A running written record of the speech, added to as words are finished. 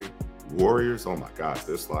Warriors, oh my gosh,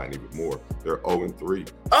 they're sliding even more. They're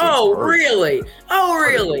 0-3. Oh, really? Oh,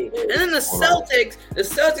 really? And then the Celtics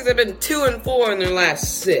have been 2-4 in their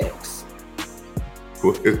last 6.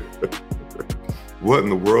 What in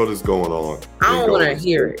the world is going on? I don't want to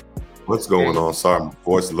hear it. What's going on? Sorry, my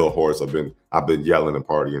voice is a little hoarse. I've been yelling and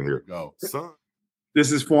partying here. Go. Son.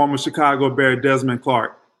 This is former Chicago Bear Desmond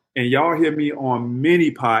Clark. And y'all hear me on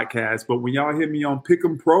many podcasts, but when y'all hear me on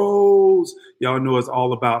Pick'em Pros, y'all know it's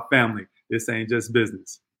all about family. This ain't just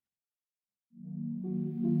business.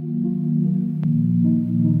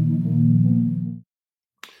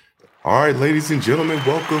 All right, ladies and gentlemen,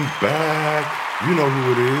 welcome back. You know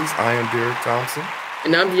who it is. I am Derek Thompson.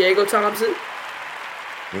 And I'm Diego Thompson.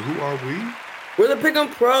 And who are we? We're the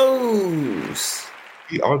Pick'em Pros.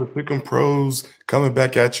 We are the Pick'em Pros coming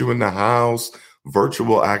back at you in the house.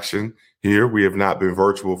 Virtual action here. We have not been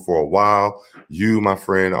virtual for a while. You, my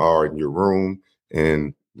friend, are in your room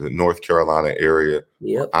in the North Carolina area.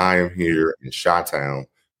 Yep. I am here in Chi-Town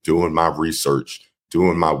doing my research,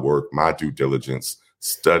 doing my work, my due diligence,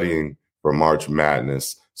 studying for March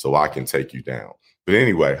Madness so I can take you down. But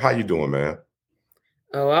anyway, how you doing, man?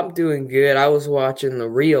 Oh, I'm doing good. I was watching the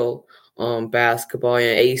real basketball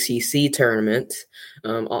and ACC tournament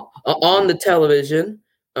on the television.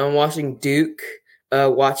 I'm watching Duke,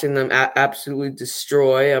 watching them absolutely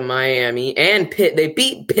destroy Miami and Pitt. They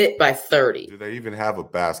beat Pitt by 30. Do they even have a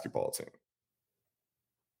basketball team?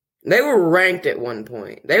 They were ranked at one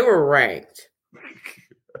point. They were ranked.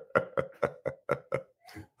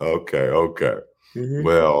 Okay. Mm-hmm.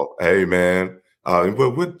 Well, hey, man.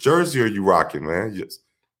 What jersey are you rocking, man?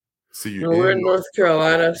 We're in North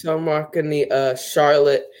Carolina, so I'm rocking the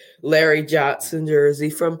Charlotte Larry Johnson jersey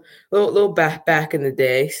from a little back in the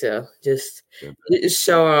day. So just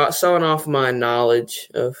showing off my knowledge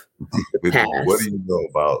of the past. What do you know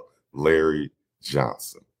about Larry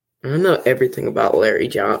Johnson? I know everything about Larry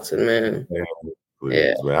Johnson, man.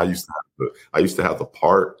 Man, I used to have the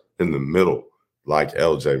part in the middle, like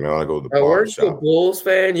LJ, man. When I go to the bar Weren't you a shop. Bulls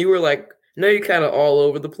fan? You were like, I know you're kind of all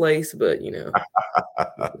over the place, but you know.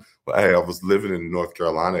 But hey, I was living in North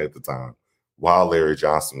Carolina at the time while Larry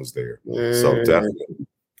Johnson was there. So definitely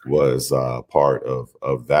was part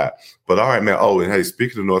of that. But all right, man. Oh, and hey,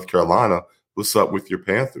 speaking of North Carolina, what's up with your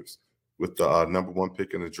Panthers with the number 1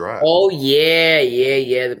 pick in the draft? Oh, yeah.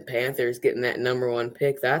 The Panthers getting that number 1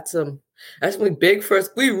 pick. That's really big for us.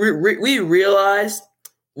 We realized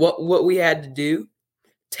what we had to do.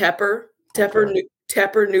 Tepper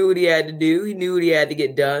knew what he had to do. He knew what he had to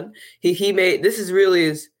get done. He's made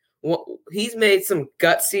some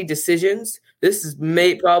gutsy decisions. This is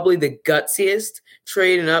probably the gutsiest,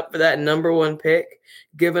 trading up for that number 1 pick,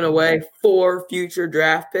 giving away 4 future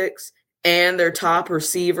draft picks and their top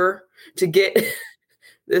receiver to get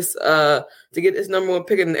this number 1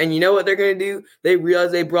 pick. And you know what they're going to do? They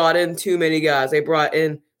realized they brought in too many guys. They brought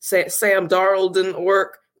in Sam Darnold didn't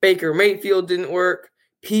work. Baker Mayfield didn't work.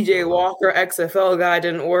 PJ Walker, XFL guy,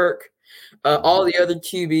 didn't work. All the other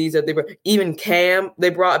QBs that they brought, even Cam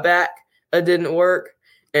they brought back, didn't work.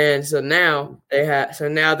 And so now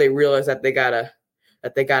they realize that they gotta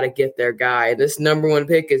get their guy. This number 1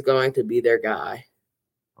 pick is going to be their guy.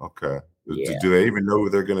 Okay. Yeah. Do they even know who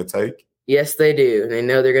they're going to take? Yes, they do. They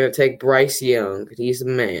know they're going to take Bryce Young. He's the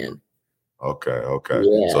man. Okay.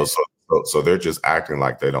 Yeah. So they're just acting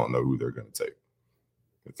like they don't know who they're going to take.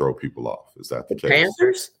 And throw people off. Is that the case?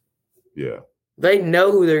 Panthers? Yeah. They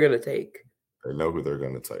know who they're going to take. They know who they're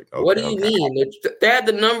going to take. Okay, what do you mean? They had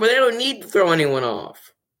the number. They don't need to throw anyone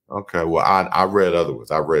off. Okay. Well, I read other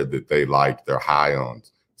ones. I read that they're high on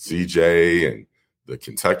CJ and the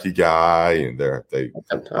Kentucky guy, and they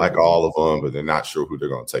like all of them, but they're not sure who they're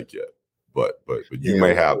going to take yet. But you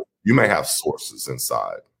may have sources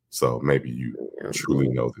inside. So maybe you truly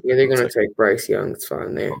know that. Yeah, they're going to take Bryce Young. It's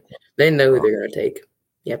fine there. Okay. They know who they're going to take.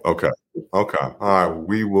 Yep. Okay. All right.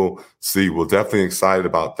 We will see. We're definitely excited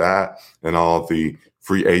about that and all the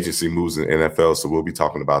free agency moves in the NFL. So we'll be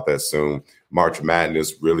talking about that soon. March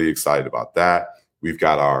Madness, really excited about that. We've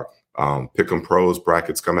got our Pick'em Pros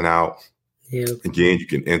brackets coming out. Yep. Again, you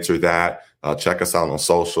can enter that. Check us out on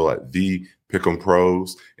social at the Pick'em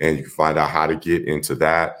Pros, and you can find out how to get into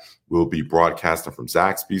that. We'll be broadcasting from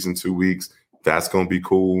Zaxby's in 2 weeks. That's going to be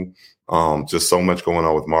cool. Just so much going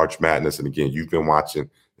on with March Madness. And again, you've been watching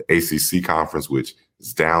the ACC conference, which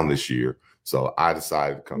is down this year. So I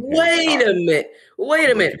decided to come. Wait a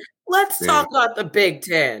minute. Let's talk about the Big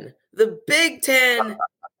Ten. The Big Ten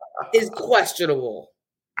is questionable.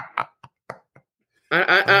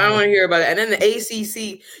 I don't want to hear about it. And then the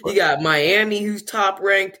ACC, you got Miami, who's top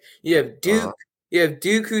ranked. You have Duke, You have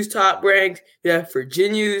Duke, who's top ranked. You have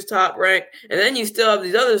Virginia, who's top ranked, and then you still have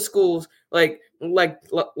these other schools I don't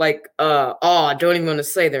even want to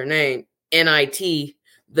say their name. NIT,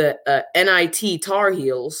 the NIT Tar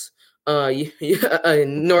Heels,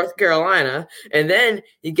 in North Carolina, and then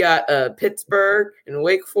you got Pittsburgh and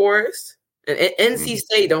Wake Forest and NC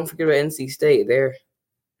State. Don't forget about NC State there.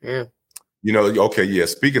 Yeah. Okay, yeah.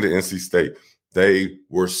 Speaking of NC State, they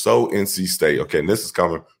were so NC State. Okay, and this is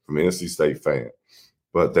coming from an NC State fan,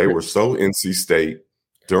 but they were so NC State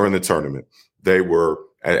during the tournament. They were,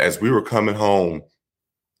 as we were coming home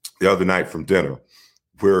the other night from dinner,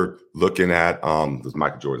 we're looking at this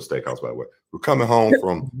Michael Jordan Steakhouse, by the way. We're coming home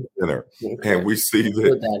from dinner, and we see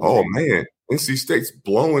that, oh, man, NC State's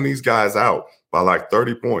blowing these guys out by like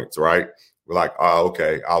 30 points, right? We're like, oh,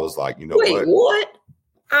 okay. I was like, Wait, what?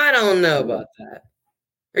 I don't know about that.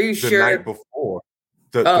 Are you sure? Night before,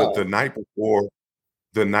 the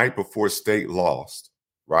night before State lost,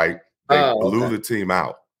 right? They blew the team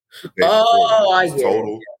out. I get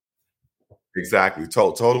it. Exactly.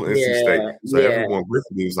 Total NC State. So everyone with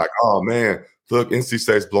me was like, oh, man, look, NC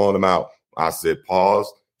State's blowing them out. I said, pause.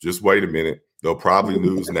 Just wait a minute. They'll probably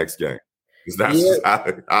lose next game. Because that's just how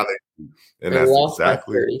they do. And that's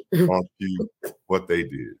exactly what they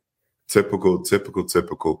did. Typical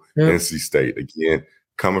NC State. Again,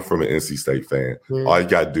 coming from an NC State fan, all you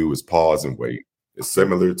got to do is pause and wait. It's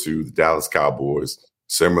similar to the Dallas Cowboys,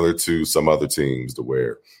 similar to some other teams, to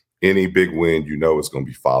where any big win, is going to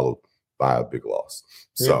be followed by a big loss.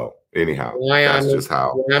 So anyhow, that's just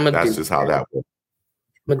how that works.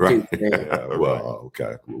 Right. Well,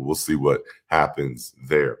 okay. We'll see what happens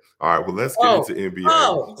there. All right. Well, let's get into NBA.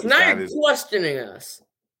 Oh, so now you're questioning us.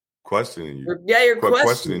 Questioning you? Yeah, you're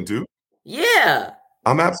questioning Duke. Yeah,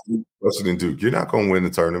 I'm absolutely questioning Duke. You're not going to win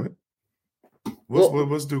the tournament.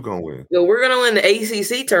 What's Duke going to win? So we're going to win the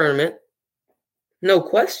ACC tournament. No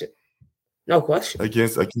question.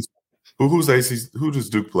 Against who's ACC? Who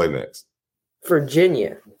does Duke play next?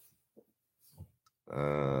 Virginia.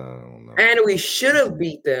 And we should have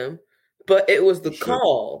beat them, but it was the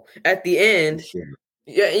call at the end.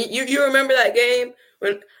 Yeah, you remember that game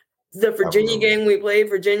when the Virginia game we played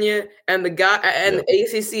Virginia, and the guy and the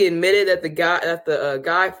ACC admitted that the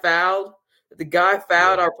guy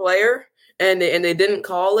fouled our player, and they didn't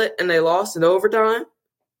call it, and they lost in overtime.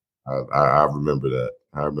 I remember that.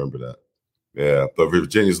 Yeah, but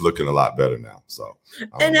Virginia's looking a lot better now. So,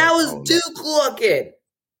 and that was Duke looking.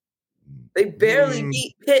 They barely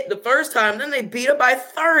beat Pitt the first time, then they beat it by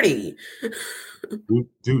 30.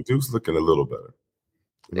 Duke's looking a little better.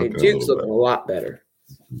 Duke's looking a lot better.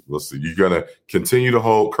 We'll see. You're going to continue to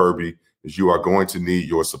hold Kirby, as you are going to need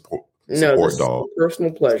your support dog.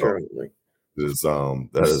 Personal pleasure. So,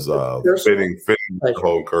 that is fitting to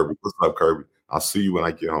hold Kirby. What's up, Kirby? I'll see you when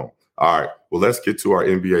I get home. All right. Well, let's get to our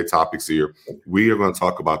NBA topics here. We are going to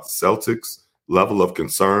talk about the Celtics' level of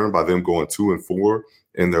concern by them going 2-4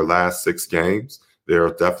 in their last 6 games. They're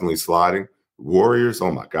definitely sliding. Warriors,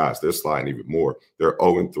 oh my gosh, they're sliding even more. They're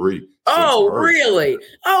 0-3. Oh, really?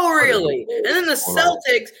 And then the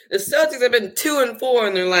Celtics have been 2-4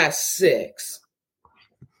 in their last 6.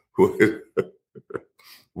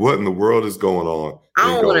 What in the world is going on?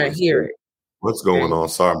 I don't want to hear it. What's going on?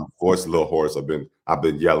 Sorry, my voice is a little hoarse. I've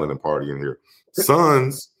been yelling and partying here.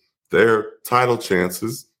 Suns, their title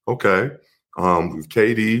chances. Okay. With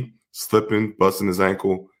KD slipping, busting his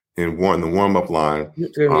ankle in the warm-up line.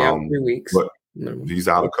 He's going to be out 3 weeks. But he's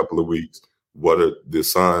out a couple of weeks. What are the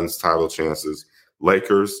Suns' title chances?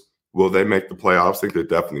 Lakers, will they make the playoffs? I think they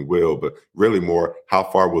definitely will, but really more, how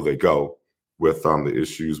far will they go with the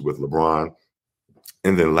issues with LeBron?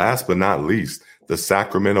 And then last but not least, the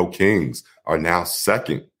Sacramento Kings are now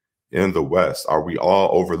second in the West. Are we all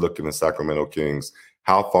overlooking the Sacramento Kings?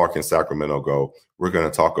 How far can Sacramento go? We're going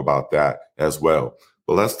to talk about that as well.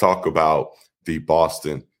 But let's talk about the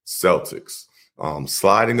Boston Celtics.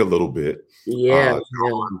 Sliding a little bit.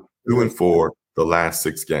 2-4 the last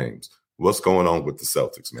 6 games. What's going on with the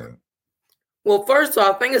Celtics, man? Well, first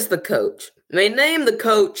off, I think it's the coach. They named the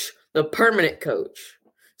coach the permanent coach.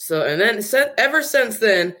 So, and then ever since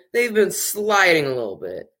then, they've been sliding a little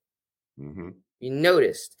bit. Mm-hmm. You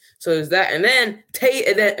noticed. So is that, and then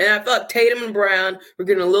and I thought Tatum and Brown were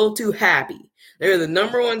getting a little too happy. They're the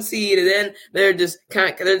number 1 seed, and then they're just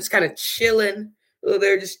kind of chilling.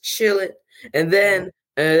 They're just chilling, and then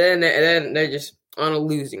they're just on a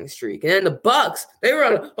losing streak. And then the Bucks, they were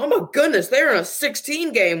on they were on a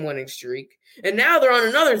 16-game winning streak, and now they're on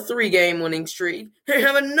another 3-game winning streak. They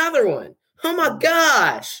have another one. Oh my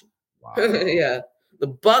gosh! Wow. Yeah, the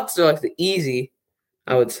Bucks are like the easy,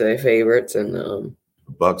 I would say, favorites, and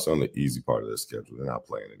The Bucks on the easy part of their schedule. They're not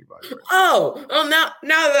playing anybody. Right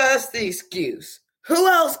Now that's the excuse. Who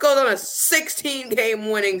else goes on a 16-game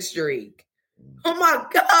winning streak? Oh my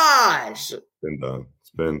gosh! It's been done.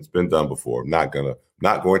 It's been done before. I'm not going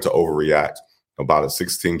to overreact about a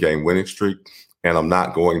 16-game winning streak, and I'm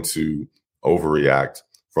not going to overreact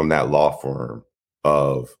from that law firm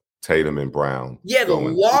of Tatum and Brown. Yeah, the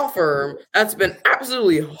law firm that's been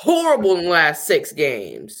absolutely horrible in the last 6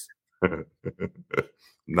 games.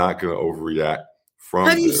 Not going to overreact from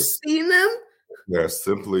Have this. you seen them? They're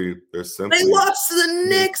simply. They lost to the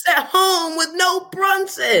Knicks at home with no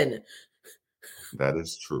Brunson. That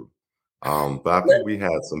is true. But I think we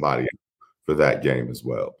had somebody for that game as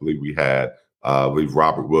well. I believe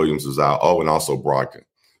Robert Williams was out. Oh, and also Brogdon.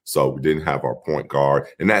 So we didn't have our point guard,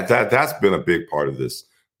 and that's been a big part of this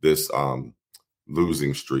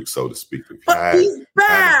losing streak, so to speak. He's back.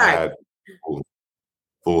 Haven't had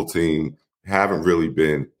full team. Haven't really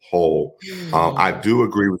been whole. I do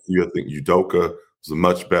agree with you. I think Udoka was a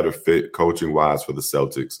much better fit coaching wise for the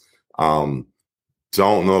Celtics.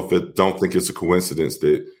 Don't think it's a coincidence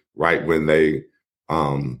that right when they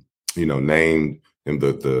named him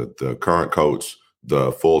the current coach,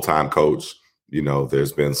 the full-time coach,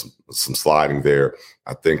 there's been some sliding there.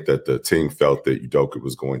 I think that the team felt that Udoka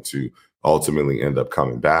was going to ultimately end up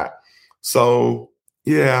coming back. So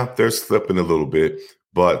yeah, they're slipping a little bit,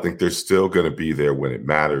 but I think they're still going to be there when it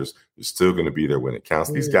matters. They're still going to be there when it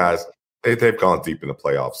counts. These guys, they've gone deep in the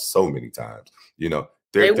playoffs so many times. They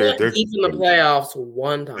went deep in the playoffs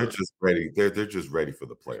one time. They're just ready. They're just ready for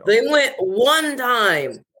the playoffs. They went one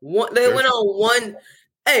time. They went on one.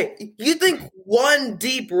 Hey, you think one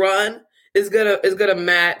deep run is gonna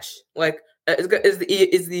match is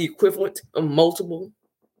the equivalent of multiple?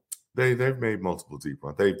 They've made multiple deep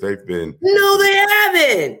runs. They've been. No, they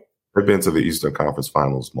haven't. They've been to the Eastern Conference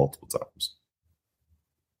Finals multiple times.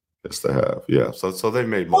 Yes, they have. Yeah. So they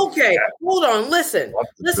made multiple. Okay, hold on. Listen.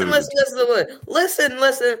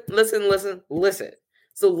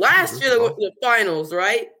 So last year they went to the finals,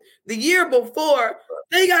 right? The year before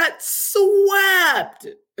they got swept.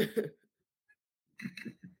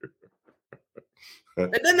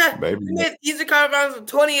 And then they made Eastern Conference Finals in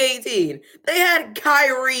 2018. They had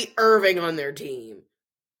Kyrie Irving on their team.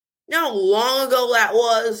 You know how long ago that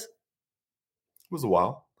was? It was a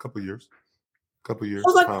while. A couple years. It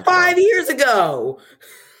was like 5 years ago.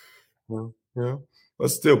 Well, yeah. But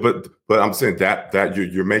still, but I'm saying that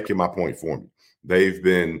you're making my point for me. They've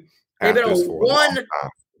been on one.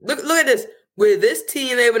 Look at this. With this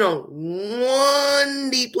team, they've been on one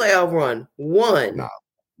deep playoff run. One. Nah,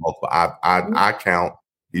 multiple. I count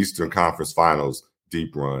Eastern Conference Finals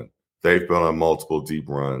deep run. They've been on multiple deep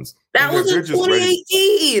runs. That was in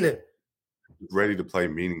 2018. Ready to play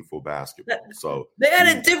meaningful basketball. So they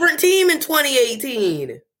had a different team in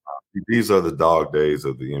 2018. These are the dog days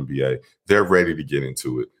of the NBA. They're ready to get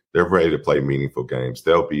into it. They're ready to play meaningful games.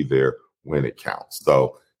 They'll be there when it counts.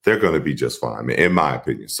 So they're going to be just fine, in my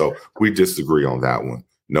opinion. So we disagree on that one.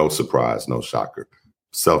 No surprise, no shocker.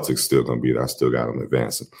 Celtics still going to be there. I still got them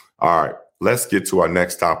advancing. All right, let's get to our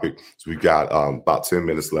next topic. So we've got about 10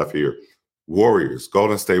 minutes left here. Warriors,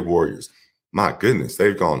 Golden State Warriors. My goodness,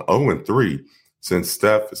 they've gone 0-3 since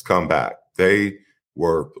Steph has come back. They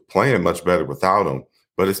were playing much better without him,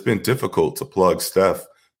 but it's been difficult to plug Steph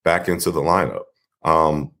back into the lineup.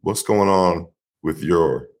 What's going on with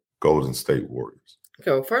your Golden State Warriors?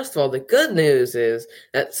 Okay, well, first of all, the good news is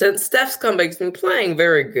that since Steph's come back, he's been playing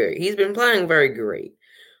very good. He's been playing very great.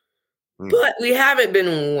 But we haven't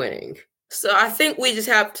been winning. So I think we just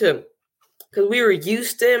have to, because we were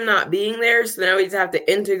used to him not being there, so now we just have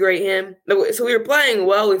to integrate him. So we were playing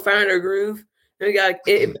well. We found our groove. And we got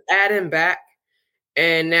to add him back.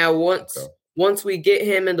 And now once we get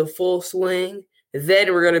him into full swing,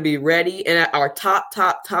 then we're going to be ready. And at our top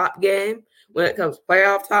game, when it comes to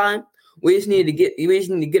playoff time, we just need to get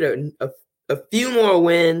a few more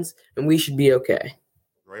wins, and we should be okay.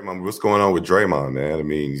 Draymond, what's going on with Draymond, man? I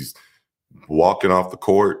mean, he's walking off the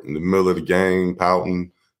court in the middle of the game,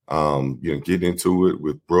 pouting, getting into it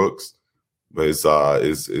with Brooks. But is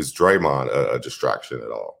Draymond a distraction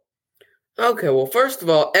at all? Okay, well, first of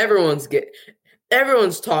all, everyone's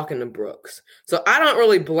talking to Brooks, so I don't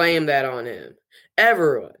really blame that on him.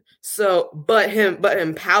 Everyone. So, but him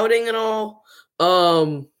pouting and all,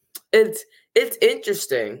 it's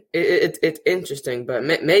interesting. It's interesting, but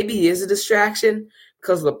maybe he is a distraction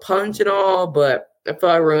because of the punch and all. But I feel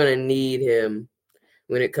like we're gonna need him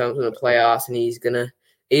when it comes to the playoffs, and he's gonna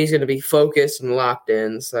be focused and locked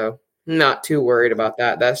in. So I'm not too worried about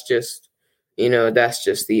that. That's just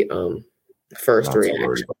the first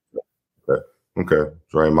reaction. Okay.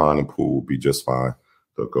 Draymond and Poole will be just fine.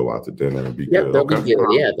 they'll go out to dinner and be Yep, good. they'll Okay, be good.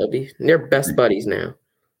 Yeah, they're best buddies now.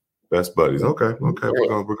 best buddies. Okay,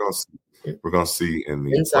 Yeah. we're gonna see in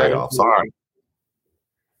the Inside playoffs. All right.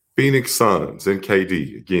 Phoenix Suns and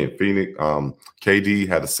KD. Again, KD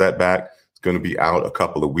had a setback. It's going to be out a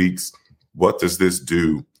couple of weeks. What does this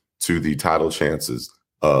do to the title chances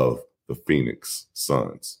of the Phoenix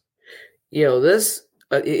Suns? This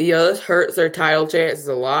hurts their title chances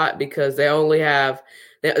a lot because they only have,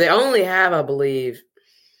 I believe,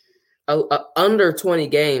 under 20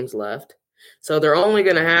 games left. So they're only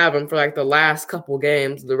going to have them for like the last couple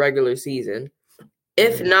games of the regular season,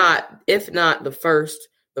 if not the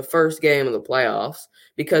first game of the playoffs,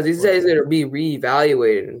 because he says it'll be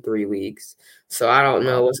reevaluated in 3 weeks. So I don't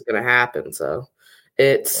know what's going to happen. So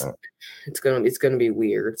it's gonna be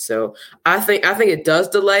weird. So I think it does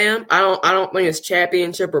delay him. I don't think it's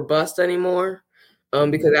championship or bust anymore.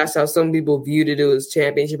 Because that's how some people viewed it as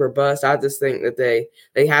championship or bust. I just think that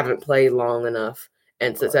they haven't played long enough,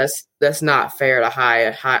 and so that's not fair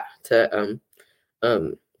to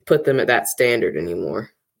put them at that standard anymore.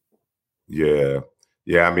 Yeah.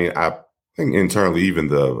 I mean, I think internally, even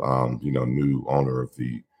the new owner of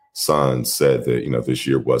the Suns said that this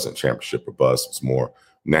year wasn't championship or bust. It's more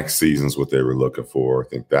next season's what they were looking for. I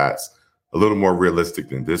think that's a little more realistic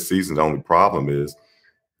than this season. The only problem is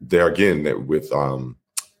there again that with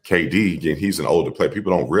KD, again, he's an older player.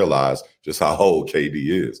 People don't realize just how old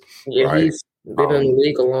KD is. Yeah, right? He's been in the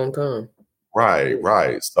league a long time.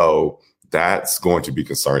 Right. So that's going to be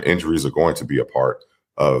concerned. Injuries are going to be a part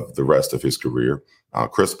of the rest of his career.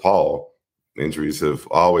 Chris Paul, injuries have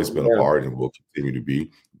always been a part and will continue to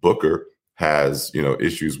be. Booker has,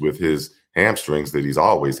 issues with his hamstrings that he's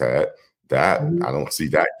always had. That I don't see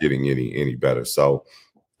that getting any better. So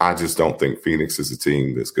I just don't think Phoenix is a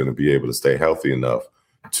team that's going to be able to stay healthy enough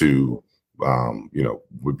to,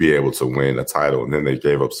 would be able to win a title. And then they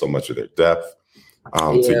gave up so much of their depth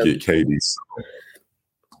to get KD. So,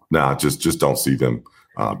 just don't see them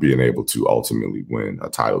being able to ultimately win a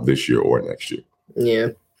title this year or next year.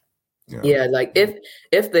 Yeah, like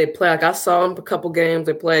if they play, like I saw them a couple games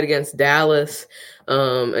they played against Dallas,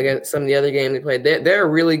 against some of the other games they played. They're a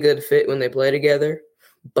really good fit when they play together,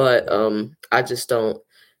 but I just don't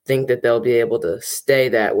think that they'll be able to stay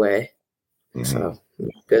that way. So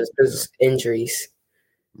because injuries.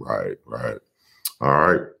 Right. All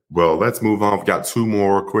right. Well, let's move on. We've got 2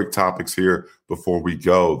 more quick topics here before we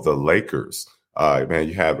go. The Lakers. Man,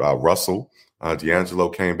 you have Russell. D'Angelo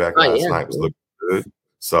came back last night. Was looking good.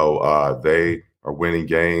 So they are winning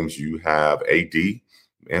games. You have AD,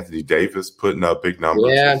 Anthony Davis, putting up big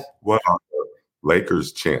numbers. Yeah. What are the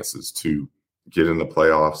Lakers' chances to get in the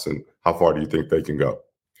playoffs, and how far do you think they can go?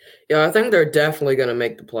 Yeah, I think they're definitely going to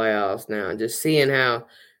make the playoffs now. Just seeing I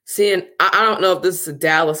don't know if this is a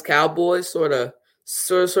Dallas Cowboys sort of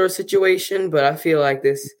situation, but I feel like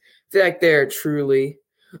they're truly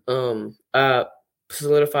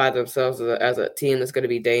solidified themselves as a team that's going to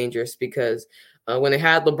be dangerous because when they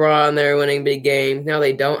had LeBron, they were winning big games. Now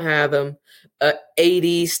they don't have him.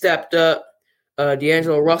 AD stepped up.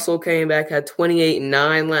 D'Angelo Russell came back, had 28 and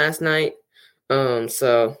 9 last night.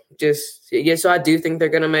 So I do think they're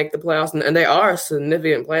going to make the playoffs, and they are a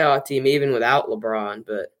significant playoff team even without LeBron.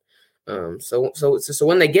 But so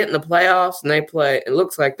when they get in the playoffs and they play, it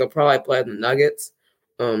looks like they'll probably play the Nuggets.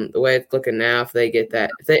 The way it's looking now, if they get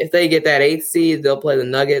that 8th seed, they'll play the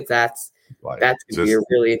Nuggets. That's going to be a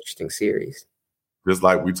really interesting series. Just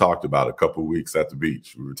like we talked about a couple of weeks at the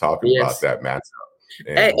beach, we were talking about that matchup.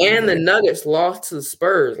 And the Nuggets lost to the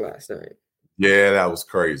Spurs last night. Yeah, that was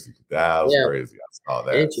crazy. Crazy. I saw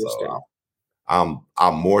that. Interesting. So,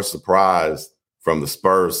 I'm more surprised from the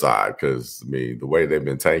Spurs side because the way they've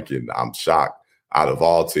been tanking, I'm shocked. Out of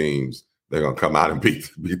all teams, they're gonna come out and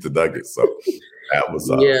beat the Nuggets. So that was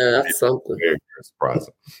that's something very, very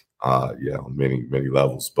surprising. On many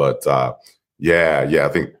levels. But I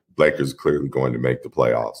think Lakers are clearly going to make the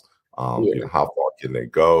playoffs. How far can they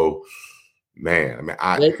go? Man,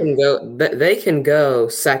 they can go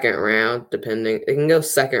second round depending. They can go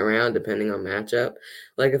second round depending on matchup.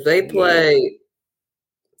 Like if they play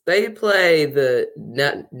the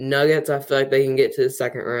Nuggets, I feel like they can get to the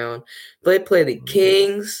second round. If they play the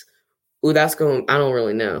Kings, that's going. I don't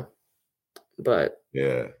really know, but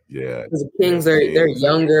yeah. The Kings they're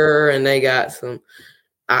younger and they got some.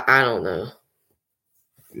 I don't know.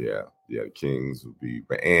 Yeah, the Kings would be,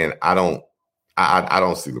 and I don't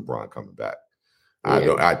see LeBron coming back.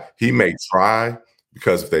 He may try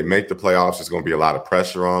because if they make the playoffs, there's going to be a lot of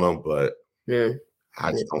pressure on them. But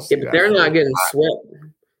I just don't see that. They're not getting swept.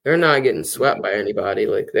 They're not getting swept by anybody.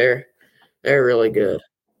 Like they're really good.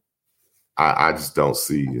 I just don't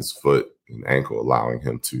see his foot an ankle, allowing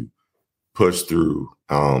him to push through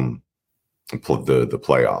the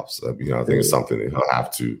playoffs. I think it's something that he'll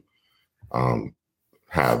have to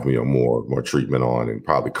have more treatment on and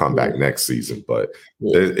probably come back next season. But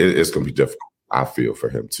it's going to be difficult, I feel, for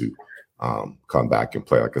him to come back and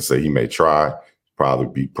play. Like I say, he may try, probably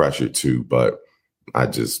be pressured too, but I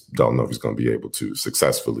just don't know if he's going to be able to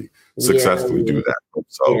successfully do that.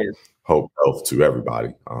 So hope health to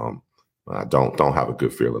everybody. I don't have a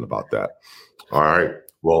good feeling about that. All right.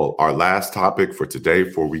 Well, our last topic for today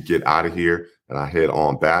before we get out of here and I head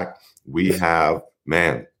on back, we have,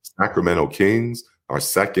 Sacramento Kings are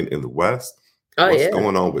second in the West. What's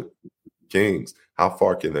going on with Kings? How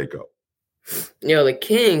far can they go? The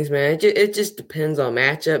Kings, man, it just depends on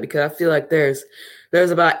matchup because I feel like there's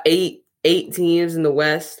about eight teams in the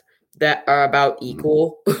West that are about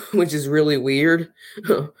equal, which is really weird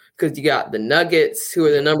because you got the Nuggets, who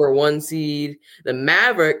are the number 1 seed, the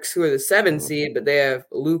Mavericks, who are the 7 seed, but they have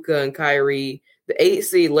Luka and Kyrie. The 8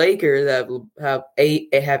 seed Lakers have AD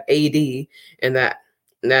in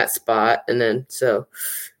that spot, and then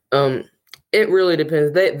it really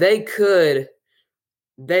depends.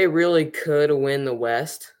 They really could win the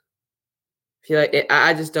West. I feel like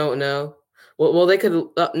I just don't know. Well, they could.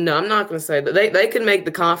 No, I'm not going to say that they could make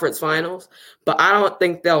the conference finals, but I don't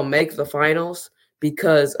think they'll make the finals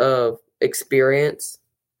because of experience.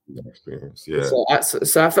 Experience, yeah.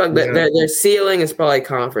 So I feel like their ceiling is probably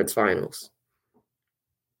conference finals.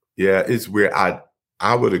 Yeah, it's weird.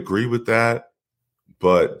 I would agree with that,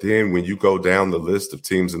 but then when you go down the list of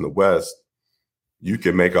teams in the West, you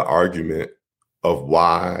can make an argument of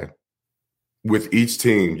why. With each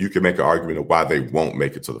team, you can make an argument of why they won't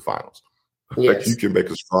make it to the finals. Yes. Like you can make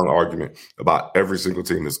a strong argument about every single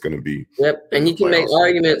team that's going to be. Yep, and you can make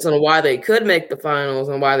arguments on why they could make the finals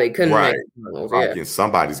and why they couldn't make the finals. Right. And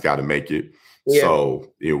somebody's got to make it. Yeah.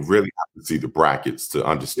 So you really have to see the brackets to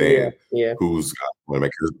understand who's going to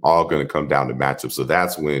make it. It's all going to come down to matchups. So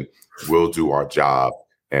that's when we'll do our job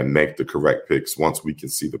and make the correct picks. Once we can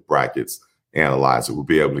see the brackets, analyze it, we'll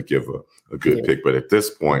be able to give a good pick. But at this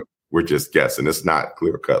point, we're just guessing. It's not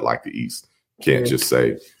clear cut like the East. Can't just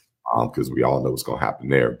say. Because we all know what's going to happen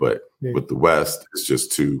there, but with the West, it's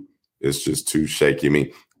just too shaky. I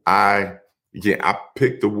mean, I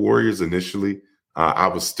picked the Warriors initially. I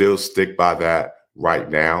would still stick by that right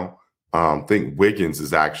now. I think Wiggins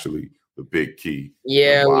is actually the big key.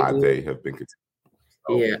 Yeah, why they have been.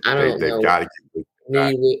 So I don't know. They've got to get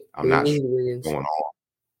Wiggins. I'm not sure what's going on.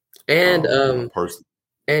 And person.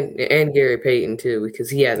 And Gary Payton too, because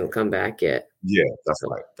he hasn't come back yet. Yeah,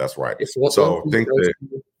 that's right. So I think that.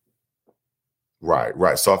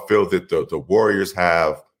 Right. So I feel that the Warriors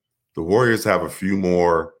have a few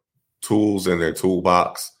more tools in their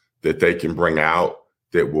toolbox that they can bring out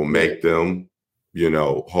that will make them,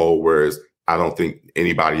 whole. Whereas I don't think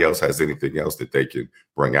anybody else has anything else that they can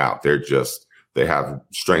bring out. They have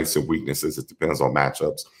strengths and weaknesses. It depends on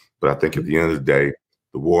matchups. But I think at the end of the day,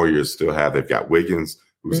 the Warriors they've got Wiggins,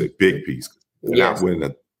 who's a big piece. They're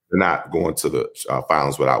not going to the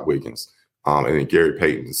finals without Wiggins. And then Gary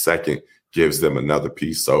Payton, second, gives them another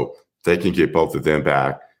piece. So if they can get both of them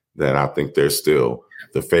back, then I think they're still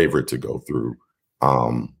the favorite to go through.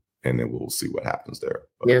 And then we'll see what happens there.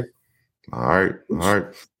 But, All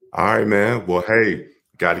right, man. Well, hey,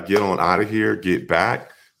 got to get on out of here, get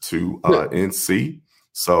back to NC.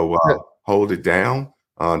 So hold it down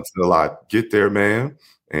until I get there, man.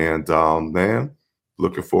 And, man,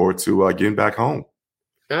 looking forward to getting back home.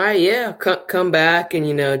 All right, come back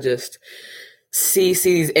and, just – see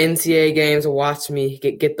these NCAA games and watch me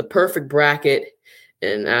get the perfect bracket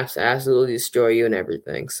and absolutely destroy you and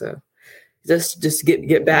everything. So just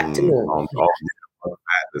get back to normal.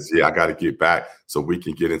 Yeah, I got to get back so we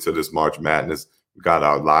can get into this March Madness. We got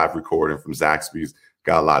our live recording from Zaxby's.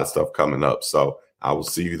 Got a lot of stuff coming up. So I will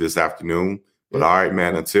see you this afternoon. But all right,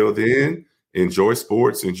 man, until then, enjoy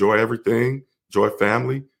sports, enjoy everything, enjoy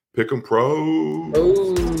family, pick 'em pros.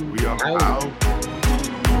 We are out.